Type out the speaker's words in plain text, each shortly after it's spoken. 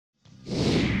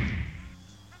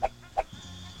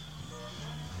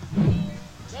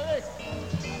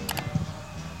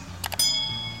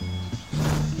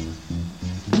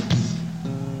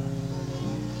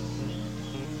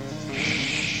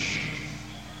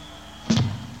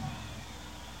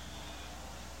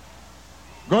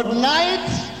Good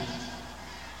night,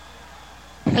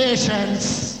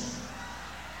 patience.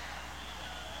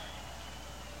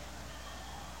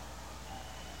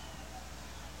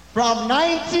 From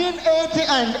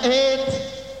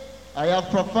 1988, I have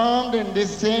performed in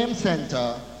this same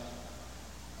center,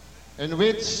 in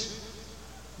which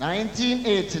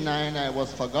 1989 I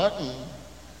was forgotten,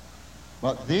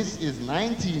 but this is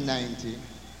 1990,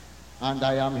 and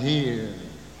I am here.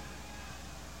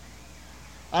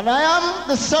 And I am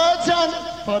the surgeon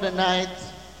for the night,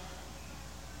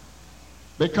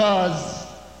 because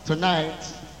tonight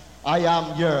I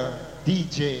am your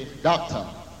DJ doctor.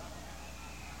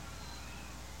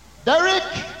 Derek!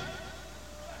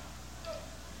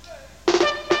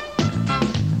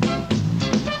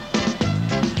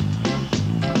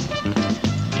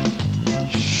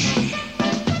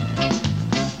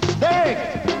 Derek!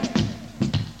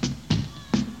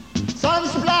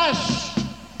 Sunsplash!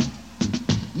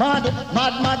 Mad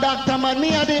doctor man,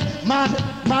 me a the mad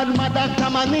doctor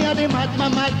man, me a the mad.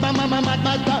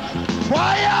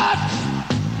 Quiet!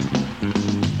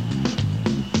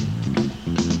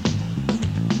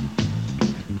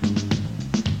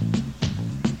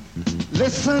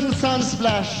 Listen,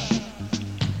 Sunsplash.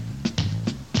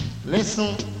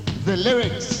 Listen the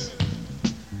lyrics.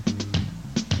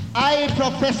 I,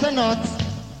 Professor Nuts,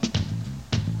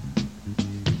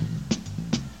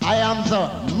 I am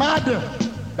the mad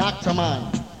doctor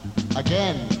man.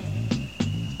 Again.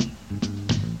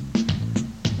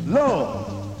 Low.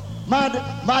 Mad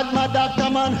doctor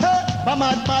man. Hey,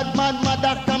 mad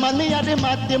doctor man. Me a the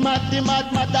mad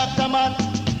doctor man.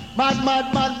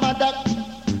 Mad doctor.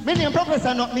 Me name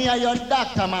Professor Not, me a your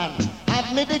doctor man.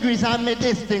 Have me degrees and me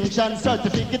distinction,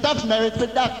 certificate of merit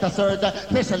with doctor surgeon,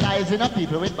 specializing in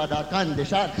people with bad heart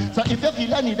condition. So if you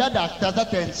feel I need a doctor's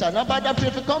attention, nobody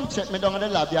afraid to come check me down in the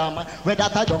lab, yeah man. Where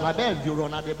that I down a Bellevue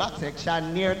run at the back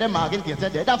section near the mark in case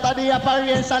you're dead. After the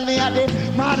operation, me a the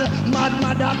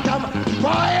mad doctor man.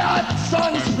 Quiet,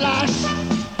 Sunsplash.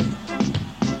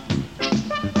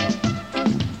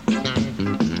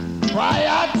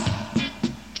 Quiet.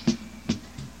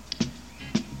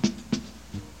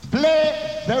 Play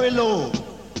very low,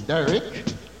 Derek.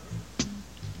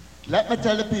 Let me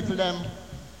tell the people them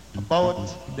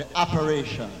about the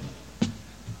operation.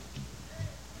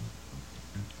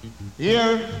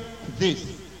 Hear this.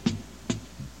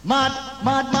 Mad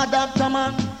doctor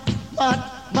man. Mad.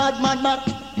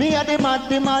 Me a the mad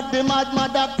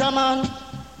doctor man.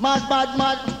 Mad.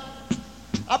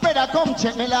 A brother come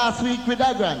check me last week with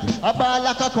a grand. A ball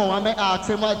like a cow and me ask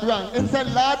him what's wrong. He said,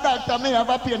 Lord doctor, me have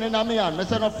a pain in my hand. Me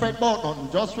say, no fret about nothing,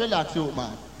 just relax you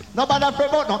man. Nobody fret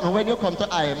about nothing when you come to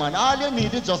I man. All you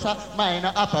need is just a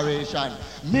minor operation.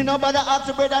 Me nobody ask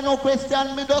the brother no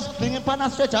question. Me just fling him on a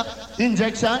stretcher.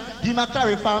 Injection, give him a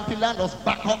clariform pill and just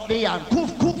back up the hand.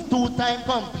 Coof, 2 times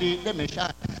complete the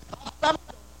mission. After the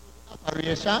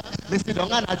operation, me sit down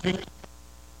and I drink.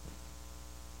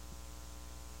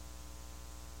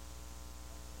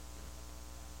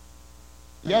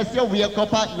 Yes, you wake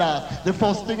up at last. The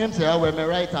first thing him say, when me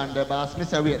right hand the boss, me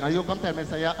say, wait, now you come tell me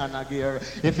say you're on a gear.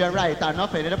 If you're right hand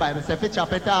up in the Bible, say, if you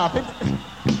chop it off, it...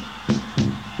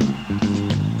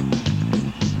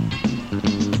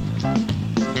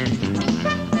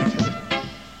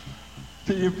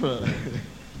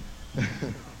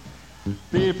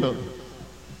 People,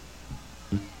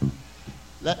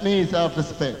 let me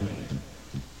self-respect.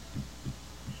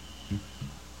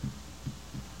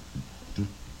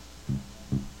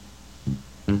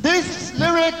 This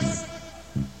lyrics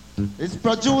is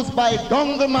produced by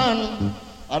Dongaman,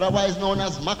 otherwise known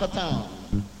as Macatown.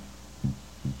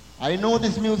 I know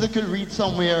this music will reach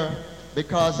somewhere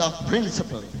because of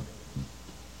principle.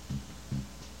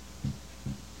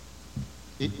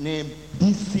 It named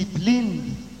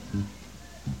Discipline.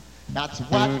 That's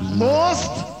what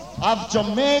most of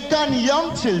Jamaican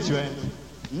young children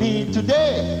need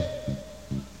today.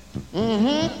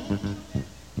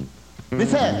 Me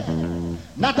say,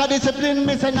 not a discipline,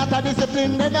 me say not a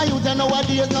discipline. Then I use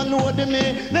nowadays don't know the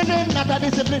me. Then not a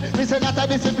discipline, me say not a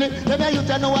discipline. Then I use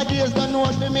nowadays don't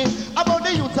know the me. About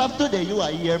the youth of today, you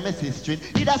are here, me sister.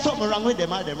 Either something wrong with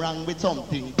them or them wrong with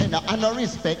something. Then I no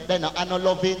respect, then I no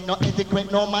loving, no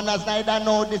etiquette, no manners, neither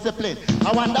no discipline.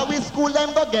 I wonder which school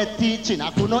them go get teaching.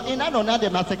 I could not in none of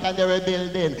them a secondary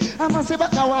building. I must say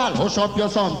back a wall, hush up your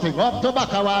something. Up to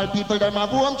back a wall, people them have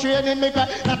home training, make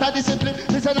not a discipline.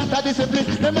 Me say not a discipline.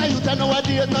 Them I use nowadays.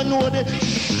 nowadays no know the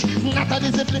not a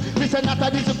discipline. Me say not a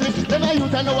discipline. Them a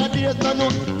youth nowadays no know.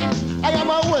 I am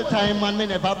a old time man, me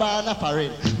never born a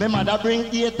foreign. Me mother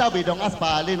bring 8 away down a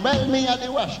spalling. Well, me a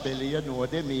the wash belly, you know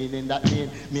the meaning that mean.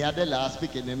 Me a the last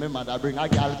beginning, me mother bring a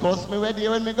gal cuss me ready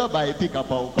when me go buy pick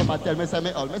up out. Come and tell me say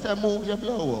me all. Me say move your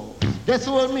blow. That's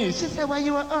what me. She said, why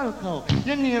you a all cow?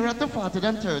 You're nearer to 40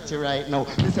 than 30 right now.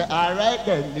 Me say, all right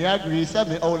then. Me agree, say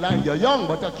me old and you're young,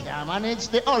 but you can't manage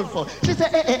the alpha. She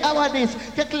said, hey, how are this?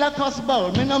 Get like us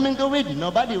bowl. Me no mingle with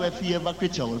nobody with favor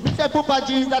creature. Me say, Papa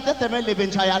Jesus, that is me living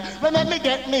child. When me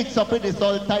get mixed up with this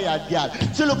old tired girl.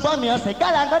 She look for me and say, girl,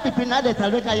 I got the pin of the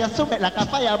tell because you're so like a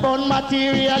fireborn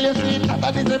material. You see, not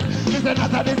a discipline. She said,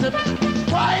 not a discipline.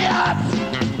 Quiet!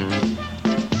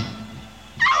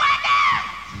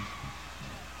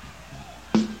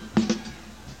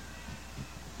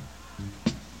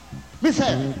 Me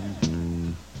say,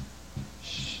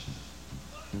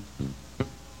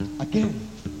 again,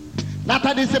 not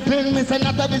a discipline, me say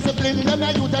not a discipline. Them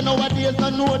a youth nowadays no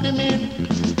know the mean.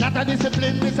 Not a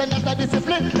discipline, me say not a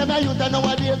discipline. Them a youth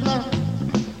nowadays no.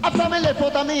 After me left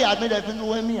out of me yard, me never know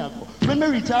where me a go. When me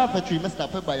reach half a tree, me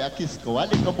stop by a Kisco. A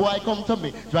little boy come to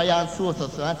me, dry and so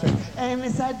and say, hey,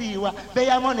 Mr. Diwa, pay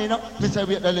your money no. Me say,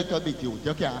 wait a little bit, you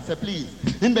can't say, please.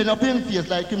 Him bend up him face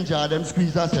like him jaw them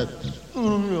squeeze and say,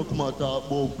 come on, talk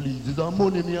about please. Is that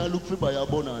money me I look for buy a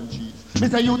bun and cheese. Me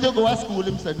say, you to go to school?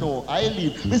 Him say, no, I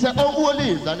leave. Me say, how old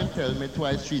is? And him tell me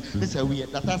twice three. Me say,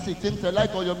 wait, that I sit. Him say,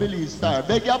 like how you believe, sir.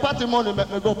 Beg your party money, make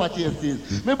me go party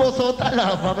this. Me bust out a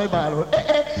laugh and me ball.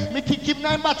 Me kick him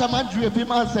nine bottom and drape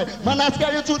him and say, man, I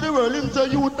scare you to the world. Him say,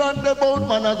 you done the boat,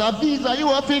 man, as a visa.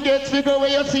 You a figure where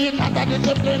you see it. Not a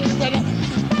discipline.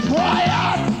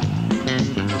 Quiet!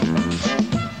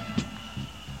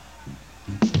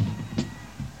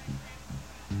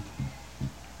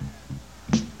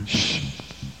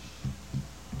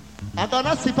 I'm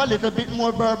gonna sip a little bit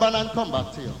more bourbon and come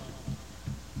back to you.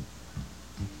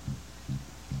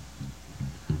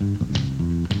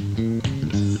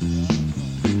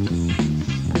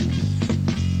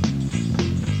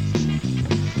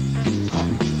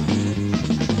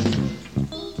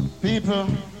 People,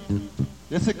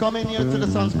 you see, coming here to the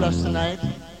Sunsplash tonight,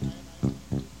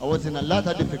 I was in a lot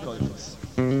of difficulties.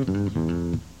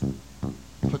 For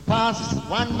past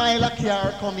 1 mile a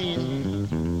car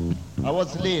coming, I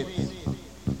was late.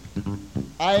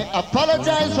 I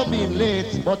apologize for being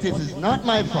late, but it is not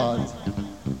my fault.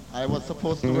 I was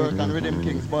supposed to work on Rhythm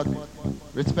Kings, but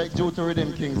respect due to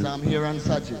Rhythm Kings, I'm here on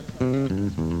Saturday.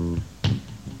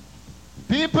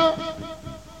 People,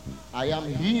 I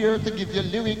am here to give you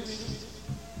lyrics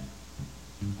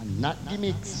and not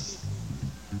gimmicks.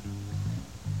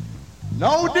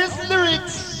 Now this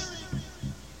lyrics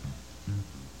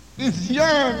is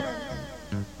yearn.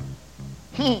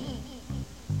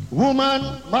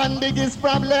 Woman, man biggest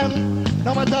problem.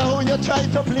 No matter who you try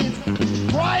to please.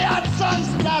 Quiet,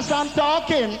 Sunsplash, I'm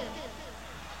talking.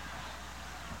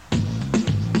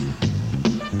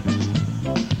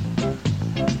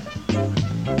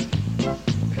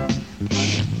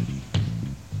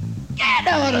 Get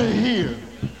out of here.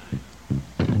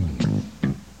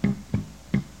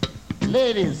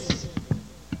 Ladies,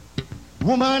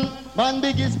 woman, man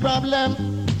biggest problem.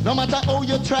 No matter how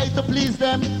you try to please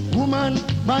them. Woman,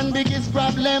 man biggest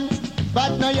problem.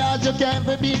 But no yard you can't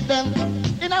beat them.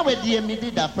 In a way, dear, me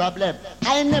did that problem.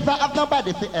 I never have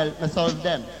nobody to help me solve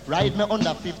them. Ride me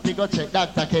under 50, go check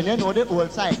Dr. Ken. You know the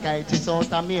old psychiatrist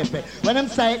out of me. When him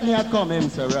sight me, I come, him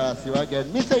say, Ross, you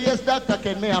again. Me say, yes, Dr.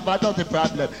 Ken, me have a dirty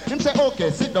problem. Him say,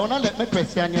 okay, sit down and let me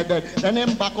question you then. Then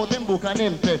him back out him book and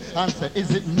him pay. And say,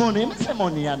 is it money? Me say,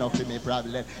 money enough for me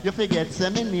problem. You forget, say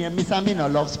me name, me say, me no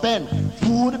love spend.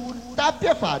 Food, tap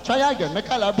your fat, try again. Me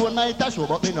collarbone night a show,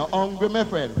 but me no hungry, my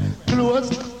friend. Clothes,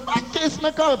 back kiss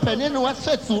me pen. You know what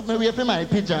sweatsuit me wear for my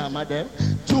pyjama them.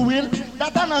 Two wheel,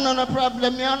 that I no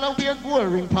problem. Me no wear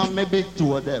gold ring from me big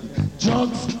two of them.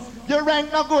 Drugs, you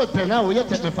rank no good pen. Now you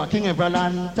take me for King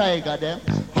Everland Tiger them.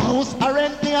 House, I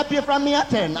rent me a pay from me a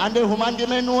 10. And the woman give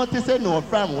me notice, say no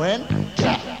from when?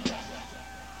 Yeah.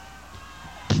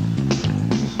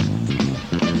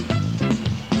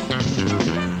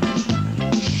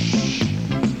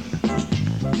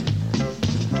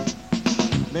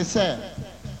 Me say,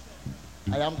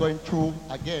 I am going through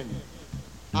again.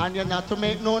 And you're not to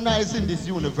make no noise in this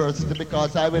university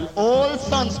because I will hold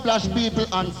Sunsplash people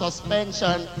on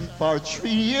suspension for 3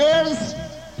 years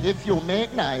if you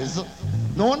make noise.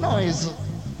 No noise.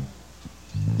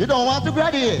 You don't want to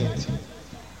graduate.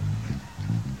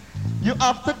 You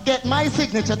have to get my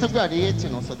signature to graduate, you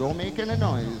know, so don't make any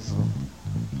noise.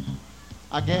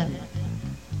 Again.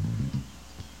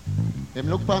 Them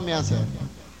look for me and say,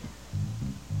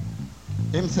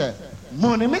 Him say,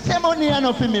 money, me say money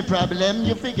enough for me problem.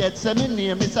 You forget say me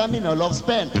name, me say me no love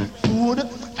spend. Food,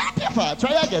 not your fault.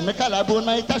 Try again, me collarbone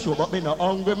my show, but me no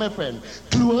hungry, my friend.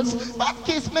 Clothes, but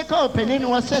kiss me company,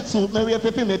 no set suit, me wear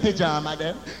for me pyjama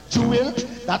them. Jewel,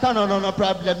 that no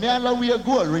problem. Me allow wear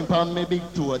gold ring for me big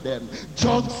two of them.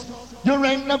 Drugs, you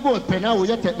rent no gold pen, how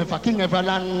you take me for King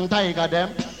Everland Tiger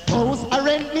them. House, I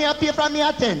rent me a pay from me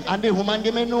a 10, and the woman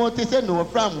give me notice, say no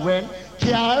from when.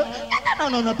 Car,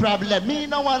 no problem. Me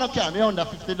no want to carry me under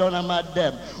 $50 mad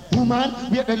them. Woman,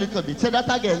 wait a little bit. Say that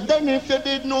again. Then if you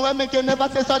did know, I make you never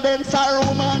say so. Then sorry,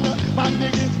 woman. Man,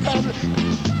 biggest problem.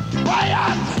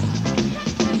 Quiet.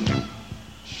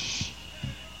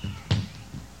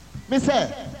 Me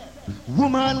say,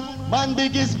 woman, man,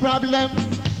 biggest problem.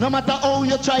 No matter how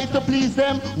you try to please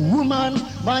them, woman,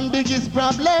 man, biggest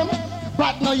problem.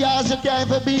 But no years you can't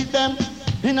ever beat them.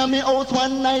 In a me house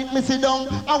one night, me sit down,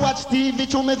 I watch TV,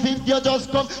 through me video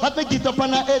just come. At me get up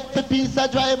on a head, the piece I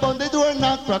drive on the door,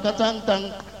 knock, crack a tang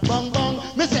tang, bang bang.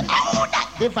 Me say, oh,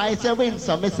 that device you win,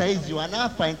 so me say, is you and a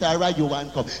pint or you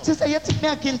want come. She say, you take me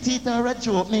a kin teeth or a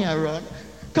joke me around.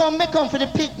 Come, me come for the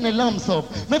picnic lumps up.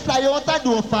 Me fly out the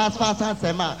door fast and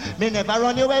say, man, me never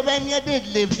run away when you did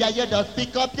live. Yeah, you just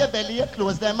pick up your belly, you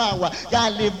close them out. You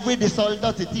live with this all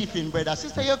dirty teeth in brother. She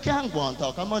say, you can't go and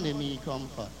talk, how money me come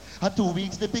for. At 2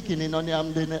 weeks, the picking on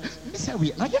the dinner. Me say,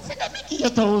 wait, now you say that me give you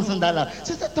 $1,000.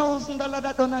 She said, $1,000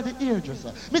 that done at the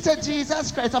hairdresser. Me say,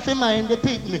 Jesus Christ, I feel mind the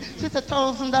picnic. She said,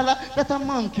 $1,000 that a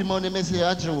monkey money. Me say,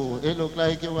 a Joe, it look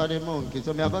like you are the monkey.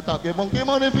 So me I go talk your monkey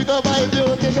money if you go buy you.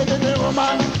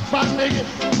 Woman, bang nigga,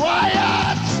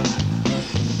 quiet!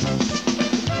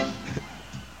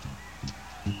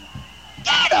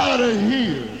 Get out of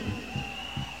here!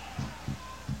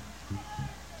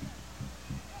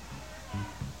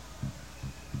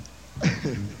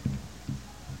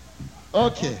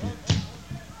 Okay.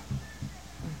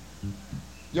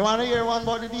 You want to hear one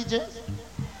about the DJs?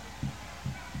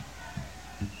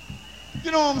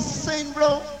 You know what I'm saying,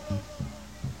 bro?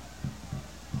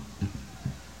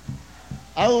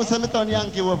 I was a turn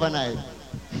Yankee overnight.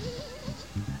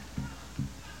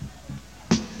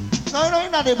 No,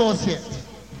 you're not the boss yet.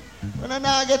 When I'm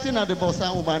not getting at the boss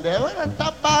and woman there, when I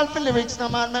top ball for lyrics, no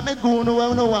man, let me go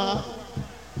nowhere, no one.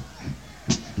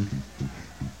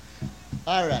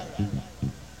 All right.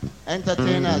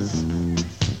 Entertainers,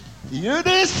 hear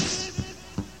this?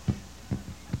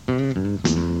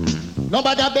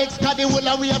 Nobody begs Caddy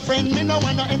Willa, we a friend. Me no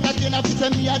wanna entertain a piece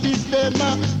of me a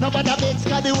disclaimer. Nobody begs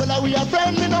Caddy Willa, we a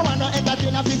friend. Me no wanna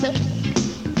entertain a piece of.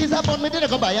 It's about me did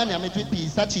go buy and meat with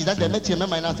piece of cheese and then me change my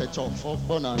mind and say chop fuck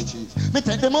bun and cheese. Me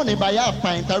take the money buy a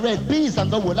pint of red peas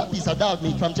and go hold a piece of dog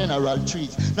meat from General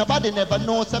Trees. Nobody never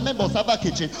knows say me boss have a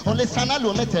kitchen. Only stand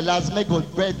alone me tell us me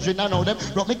good brethren and all them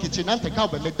brought me kitchen and take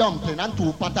out with me dumpling and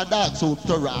 2 pot of dog soup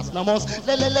to ras. No most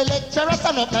lecturer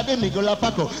stand up na the middle of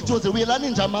Paco. Chose the wheel a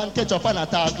ninja man catch up and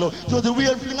attack low. Chose the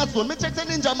wheel fling a stone. Me check the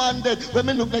ninja man dead. When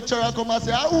me look lecturer come and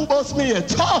say ah who boss me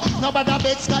it? Nobody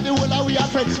begs Scotty Willa we a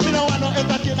friend. Me no want no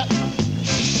entertain.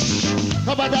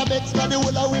 Nobody begs for the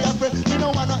whole of we are friends. We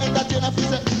don't want to entertain a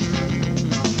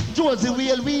piece. Josie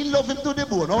Whale, we love him to the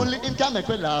bone. Only him can make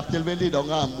we laugh till we lay down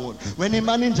and moan. When him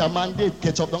a ninja man did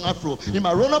catch up down a fro, him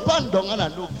a run up and down and a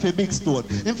look for big stone.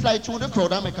 Him fly through the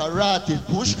crowd and make a ratted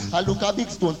push. And look a big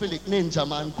stone for like ninja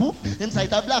man cook. Him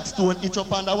sight a black stone, itch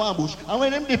up under one bush. And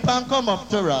when him dip and come up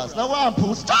to us, now one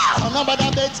push.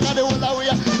 Nobody begs for the whole of we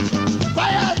are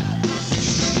quiet.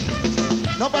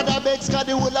 Nobody begs cause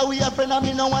the whole of we a friend and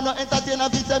me no want to entertain a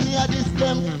visa me a this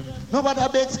them. Nobody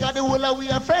begs cause the whole of we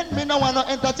a friend, me no want to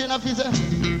entertain a visa.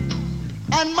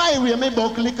 And my way me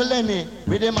buck little Lenny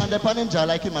with him and the pan him jaw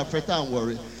like him a fret and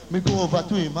worry. Me go over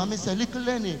to him and me say little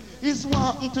Lenny, it's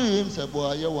wanting to him. Say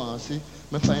boy you want see,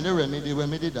 me find the remedy when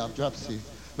me did have dropsy.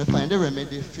 Me find the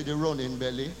remedy for the running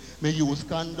belly. Me use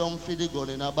condom for the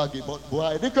gun in a baggy but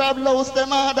boy the crab lost them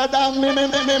harder than me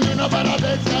nobody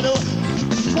begs cause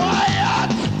the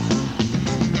quiet!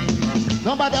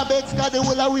 Nobody begs cause the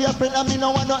whole of we a friend and me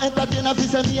no want no entertain a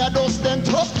piece of me a dust them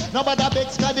tough. Nobody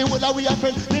begs cause the whole of we a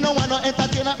friend, me no want no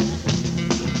entertain a.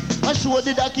 I sure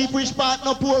did I keep which part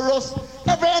no poor us.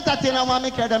 Every entertainer want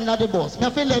me carry them na the bus. Me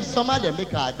feel left some of them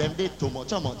because them did too much.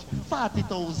 How much?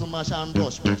 40,000 mash and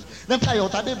brush brush. Them fly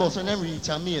out of the bus when them reach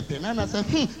a Maypen and I say,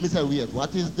 me say wait,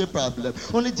 what is the problem?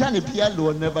 Only Johnny P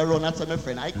alone never run at my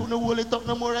friend. I couldn't hold it up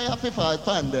no more. I have to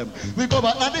find them. We go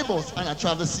back na the bus and I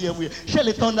travel the same way.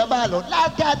 Shelly turn the ball out.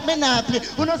 Lord God, me not play.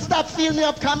 We don't stop feeling me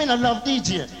up coming. I love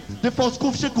DJ. The first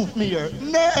goof she goof me here.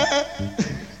 Nah.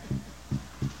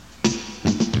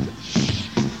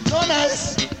 So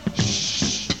nice.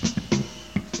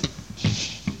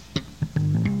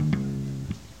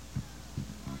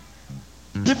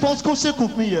 The first cook she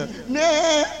cook me here.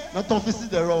 Nah, not tough to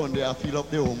sit around there, fill up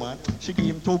the woman. She give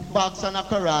him 2 bags and a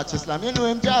Karachi slam. You know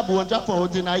him job won't drop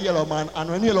out in a yellow man. And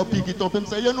when yellow pick it up, him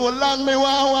say, you know, land me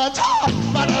want.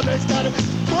 But I beg God,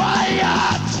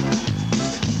 quiet!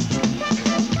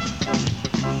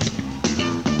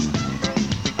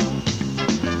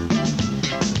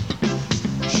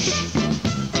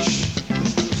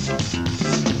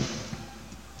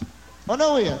 Oh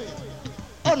no, wait.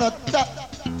 Oh no, that.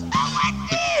 Oh what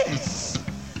is?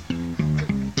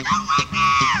 Oh what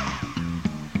is?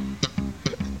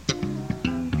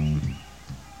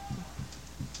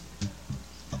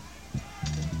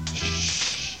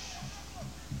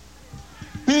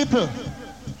 People,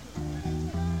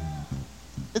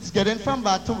 it's getting from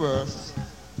bad to worse.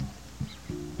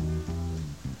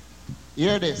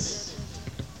 Hear this.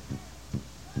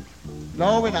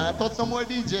 No, we're not. I thought some more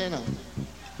DJ now.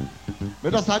 We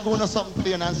just are going to something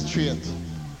plain and straight.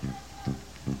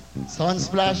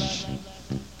 Sunsplash.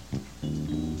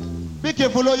 Be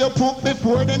careful how you poop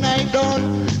before the night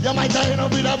done. You might end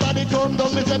up with a body come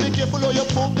down. Me say be careful how you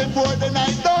poop before the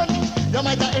night done. You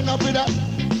might end up with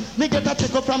a... Me get a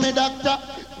check up from a doctor.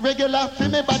 Regular for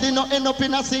me body not end up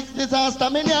in a sick disaster.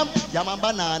 Me name yam and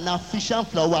banana, fish and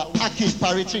flour. I keep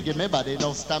porridge give me body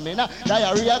no stamina.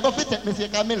 Diarrhea go fit take me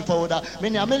take a milk powder. Me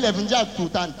name 11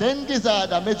 jackfruit and 10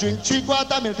 gizzard. Me drink 3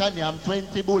 quarter milk and yam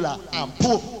 20 bulla and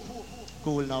poof.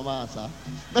 Cool no master.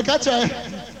 Make a try.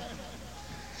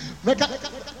 Make a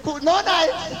cool no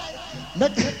nice.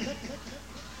 Make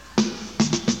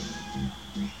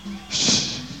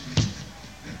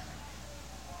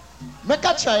Make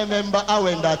a try remember how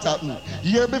when that happened.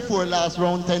 Year before last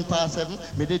round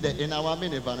 7:10, me did the in our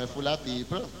minivan full of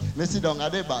people. Me sit down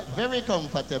at the back, very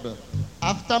comfortable.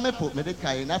 After me put me the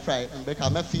kind of frightened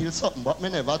because me feel something, but me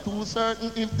never too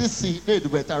certain if the seat did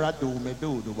better or do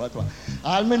what.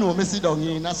 All me know me sit down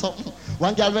in a something.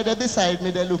 One girl right there beside me,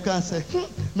 they look and say,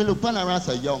 me look on around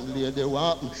say, young lady,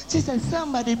 what? She said,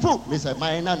 somebody poop. Me say,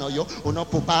 mine I know you. Uno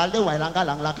poop all the while and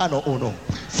galang like I know uno.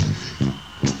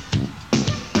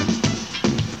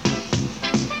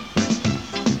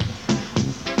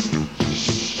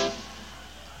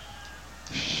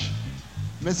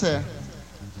 Me say,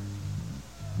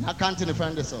 I continue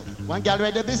from this up. One girl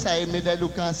right there beside me, they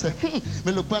look and say,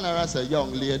 me look on her and say,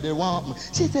 young lady, want me?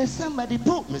 She said, somebody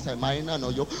poop. Me say, mine I know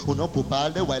you. Uno poop all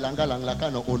the while and galang like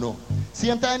I know uno.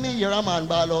 Same time me hear a man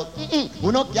ball out,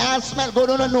 uno can't smell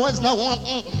good, uno nose no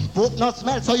poop not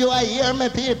smell, so you are hear me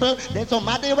people. Then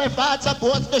somebody will fart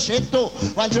supports the shit too.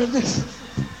 What you this?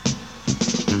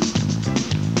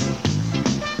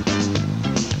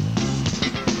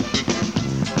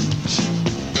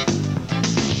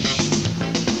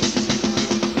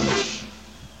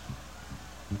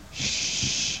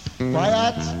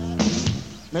 Quiet.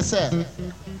 Me say,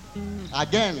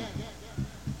 again.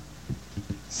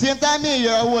 Same time me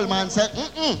hear a old man say,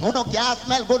 who no can't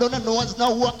smell good, on the nose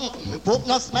no work, poop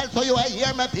no smell, so you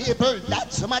hear me people.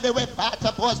 That's somebody with fat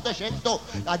supposed to shit too.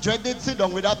 I dread did sit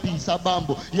down with a piece of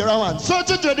bamboo. You're a one. Search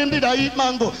the dread him did I eat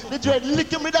mango. The dread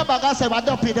lick him with a bag and say, what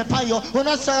don't pay the pan you. Who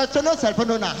no search to no self, who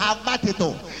no have batty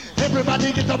too.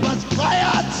 Everybody get up and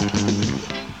quiet.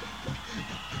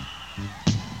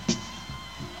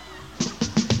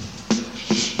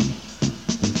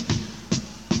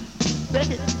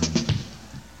 Take it.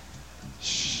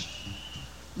 Shh.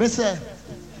 Me say,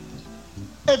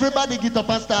 everybody get up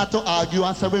and start to argue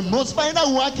and say, we must find out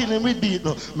who are killing with beat.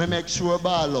 No. Me make sure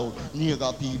ball out.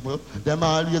 Nigga people, them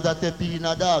always a tep in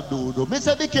a dog do. Me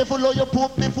say, be careful how you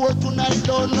poop before tonight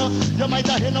done. You might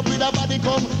have end up with a body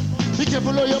come. Be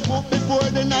careful how you poop before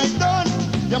the night done.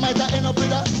 You might have end up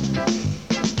with a...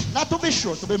 Not to be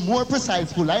sure, to be more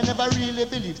precise, full. I never really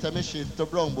believed that me shit to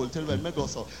brown bull till when me go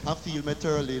so and feel me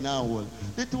thoroughly now hole.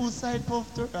 The 2 side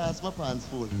puff to ass my pants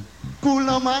full. Cool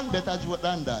no man, better joke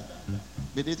than that.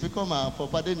 But it will come off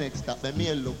up at the next stop. Me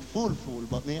may look full,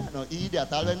 but me no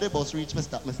idiot. All when the bus reach me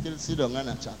stop, me still sit down and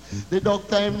a chat. The dog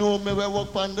time know me we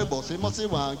walk on the bus. He must say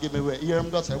one, give me way. Hear him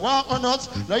go say, walk on us.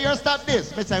 Now you stop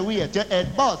this. Me say, wait, your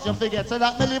head boss. You forget so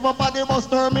that me live up at the bus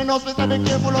terminus. Me say, be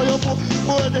careful how you poop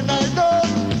before the night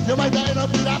done. You might end up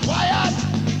with a quiet.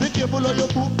 Be careful how you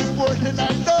poop before the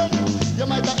night done. You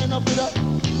might end up with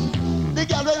a... The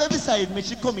girl right beside me,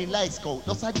 she come in like scout.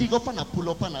 Just a dig up and a pull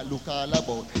up and a look all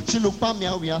about. She look at me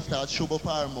and we and start shove up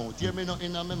her mouth. Hear me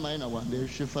nothing in my mind, and one day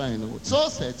she find out. So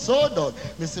said, so done.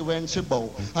 Me see when she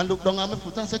bow and look down at my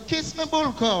foot and say, kiss me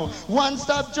bull cow. One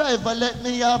stop driver, let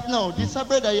me off now. This a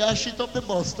brother, you shit up the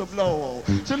bus to blow.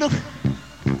 She look...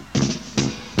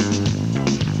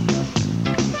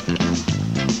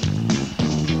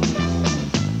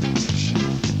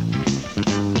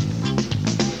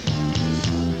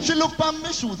 She look on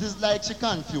me shoes, it's like she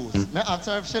confused. Me ask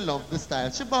her if she love the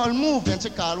style. She ball move and she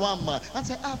call one man and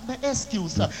say, have me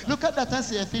excuse her. Look at that and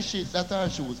say if he shit that her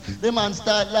shoes. The man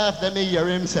start laugh, then me hear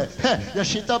him say, hey, you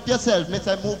shit up yourself. Me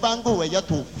say, move and go away, you're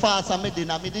too fast. And me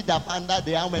did up under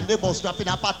there. And when the bus drop in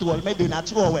a patrol, me dinner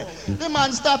throw away. The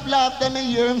man stop laugh, then me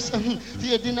hear him say,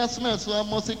 your dinner smell, so I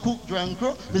must say cook drunk.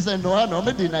 Me say, no,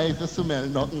 me dinner if you smell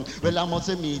nothing. Well, I must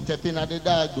say me tapping at the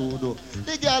dog do.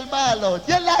 The girl ball out.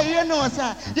 You lie, you know,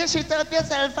 sir. You shit up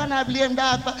yourself and I blame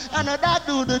dog for. And no dog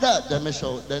do that. Then me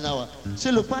shout, then now.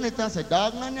 She look on it and say,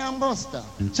 dog, man, you're a buster.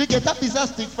 She get a piece of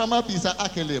stick from a piece of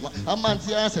acrylic. A man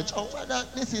see her and say, oh,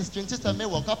 this is string. She say, me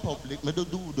walk a public, me do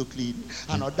the clean.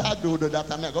 And no dog do that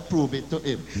and me go prove it to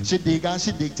him. She dig and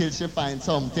she dig till she find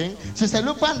something. She say,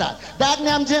 look on that. Dog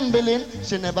name Jim Billin.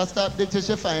 She never stop dig till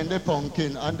she find the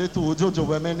pumpkin and the two Jojo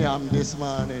women name this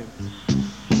morning.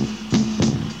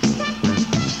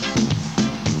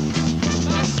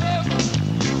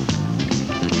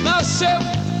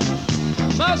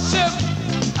 Massive,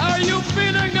 are you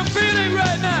feeling the feeling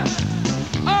right now?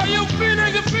 Are you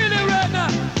feeling the feeling right now?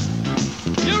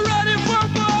 You ready for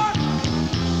more?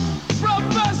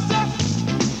 Professor,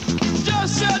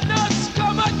 just said nuts,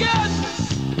 come again.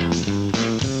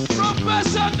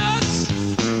 Professor Nuts,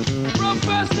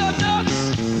 Professor Nuts,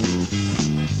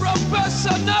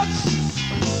 Professor Nuts.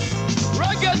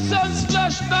 Reggae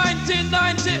Sunsplash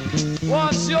 1990.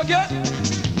 Once you get.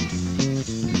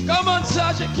 Come on,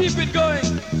 Sergeant, keep it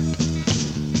going.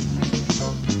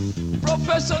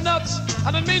 Professor Nuts,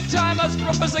 and in the meantime, as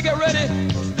Professor get ready,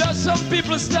 there's some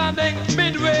people standing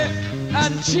midway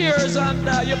and cheers,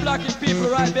 and you're blocking people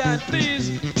right behind.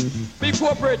 Please be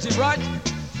cooperative, right?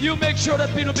 You make sure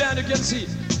that people behind you can see.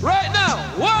 Right now,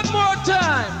 one more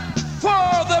time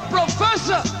for the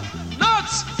Professor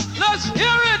Nuts. Let's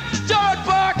hear it, Jared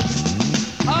Park.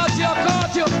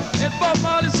 Caught you in Bob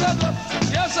Marley Center.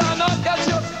 Yes, I know, got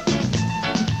you.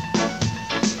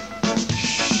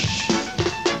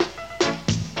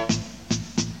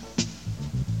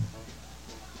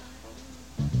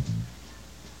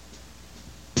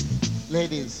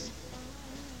 Ladies,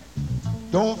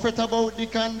 don't fret about the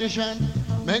condition.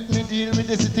 Make me deal with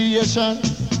the situation.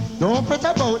 Don't fret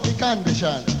about the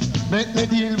condition. Make me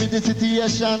deal with the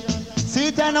situation. See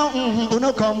it now,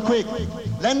 uno come quick.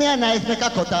 Let me a knife make a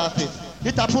cut off it.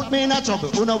 It'll put me in a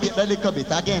trouble. Uno wait a little bit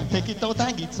again. Take it out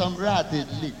and get some rotted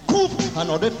lick. Poof!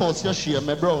 Another force you share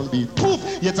my brown beat. Poof!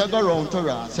 You to go round to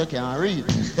rats, you can't read.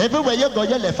 Everywhere you go,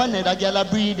 you left another girl a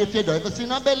breed. If you don't ever see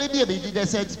no belly baby, did they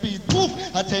set speed? Poof!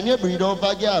 I tell you breed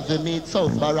over Garvey meat,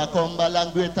 South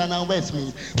Barracumberland, Greater and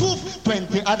Westmead. Poof!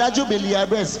 20 other Jubilee a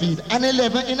breastfeed. And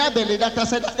 11 in a belly that I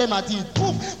said that them at eat.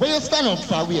 Poof! When you stand up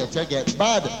for weight, you get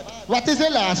bad. What is the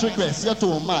last request? You're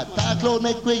too mad. Talk loud,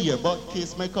 make way here, but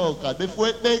kiss my cow. Before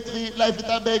it makes me life, it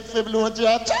a beg for blow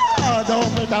your child.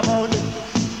 Don't make a moan.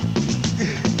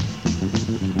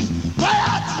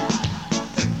 Quiet!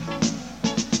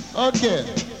 Okay.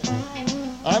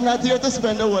 I'm not here to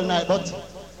spend the whole night, but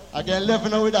I can live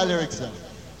now with the lyrics.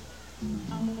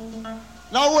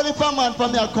 Now, only for man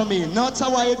from here come in. Not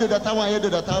how I do that, how I do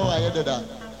that, how I do that.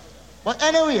 But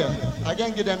anyway, I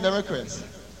can give them the request.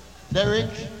 Derek,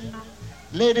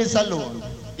 ladies alone,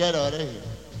 get out of here.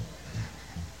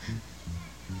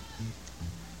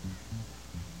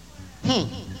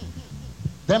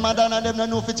 Them a done and them no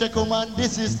know fi check man.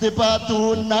 This is the part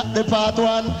 2, not the part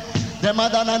 1. Them a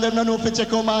done and them no know fi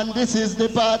check man. This is the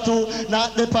part 2,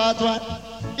 not the part 1.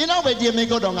 You know where they me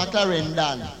go down a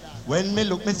Clarendon. When me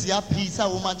look, me see a piece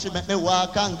of woman, she make me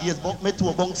walk and gaze, but me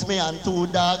two bunks me and two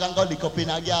dog and go lick up in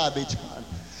a garbage man.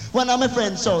 One of my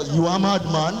friends shout, you a mad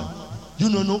man? You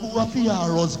don't know who a for your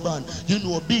husband. You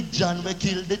know Big John we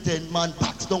kill the 10 man.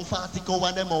 Packs down 40 cow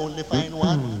and them only find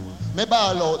one. Me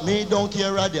ball out, me don't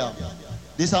care radio.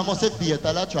 This I must a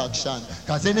fatal attraction.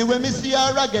 Cause anyway me see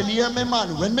her again here me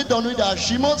man. When me done with her,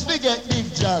 she must forget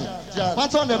Big John.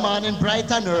 Once on the morning, bright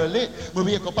and early, me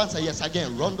wake up and say yes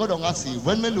again, run go down and see.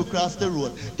 When me look across the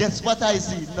road, guess what I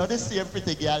see? Not the same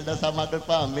pretty girl that's a mother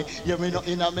for me. You me know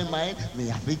in my mind, me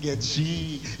have to get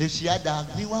she. If she a dog,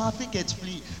 me want to catch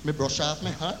flea. Me brush off my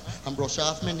hand and brush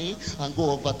off my knee and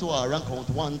go over to her and count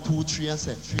 1, 2, 3 and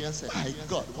say, my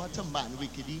God, what a man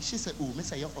wicked. She said, oh, me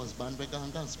say your husband we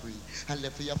gone down spree and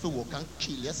left you have to walk and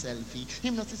kill yourself.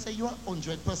 Him not to say you are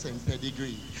 100%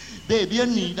 pedigree. Baby, you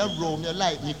need a room, you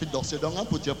like me to dust you down and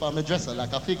put you up on my dresser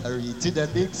like a figure. Till the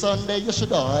big Sunday, you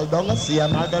should all down and see a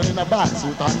mother in a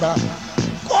bathsuit under.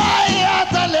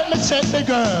 Quiet and let me check the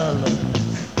girl.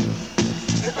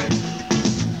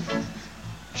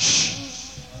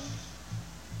 Shh.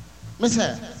 Me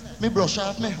say, me brush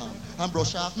off my hand and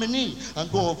brush off my knee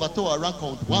and go over to her and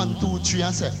count 1, 2, 3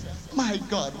 and say, my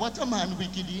God, what a man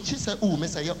wicked. She said, oh, me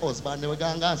say your husband never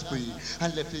gone and spray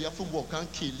and left you for walk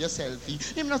and kill yourself.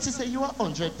 Him not to say you are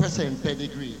 100%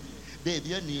 pedigree. Baby,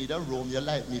 you need a room, you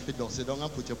like me if you don't sit down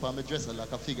and put you on my dresser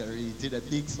like a figure eight. The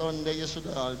big Sunday, you should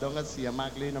all down and see a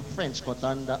Magdalene a French cut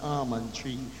under almond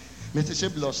tree. Me say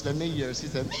she blushed in the ear. She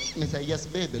said, me say, yes,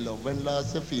 baby, love, when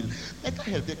lost you feel. Make I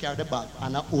help you carry the bag,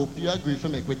 and I hope you agree for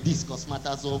make we discuss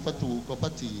matters over 2 cups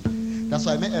of tea. That's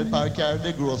why me help her carry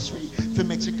the grocery. To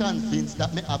make she convinced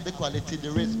that me have the quality,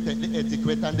 the respect, the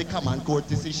etiquette, and the common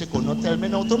courtesy. She could not tell me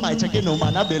no to my checking no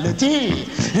man ability.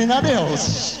 In the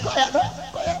house. Quiet, no?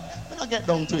 Quiet. We don't get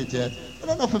down to it yet. We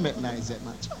don't know if we make nice yet,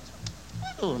 man.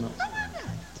 I don't know.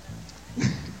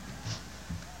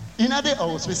 In the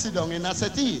house, we sit down in a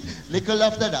settee. Little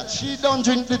after that, she don't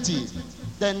drink the tea.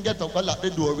 Then get up and lock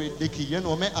the door with the key. You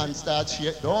know, me hand start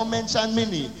shake. Don't mention me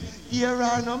name. Here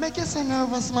I know, make you so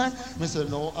nervous, man. Me say,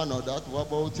 no, I know that. What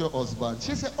about your husband?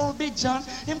 She said, oh, Big John,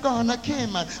 him gonna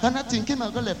came, man. And I think him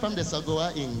gonna left from this to go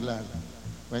to England.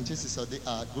 When she saw the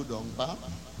heart go down, bam.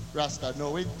 Rasta,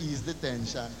 now it ease the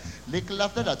tension. Little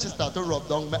after that, she start to rub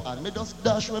down my hand. Me just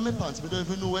dash with my pants, me don't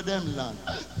even know where them land.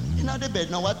 In the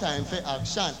bed, now what time for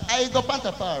action? I go pant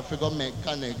a fire for go make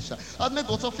connection. As me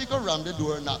go to figure around the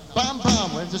door knock, bam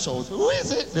bam, when she shows, who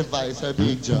is it? The vice of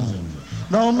Big John.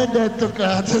 Now me dead to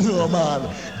cry to know, man.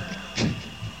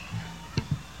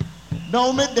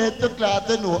 Now me dead to cry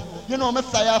to know. You know, me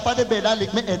fly off of the bed and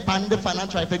lick me head pan the fan and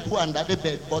try to go under the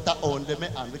bed, but I only me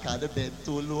hand because the bed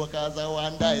too low because I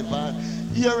want dive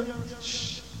and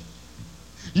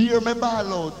hear me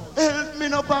ball out. Help me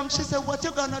no pam. She said, what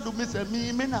you gonna do? Me say,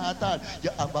 me not all. You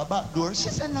have a back door. She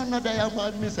said, no,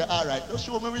 diamond. Me say, all right, just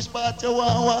show me which part you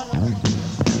want.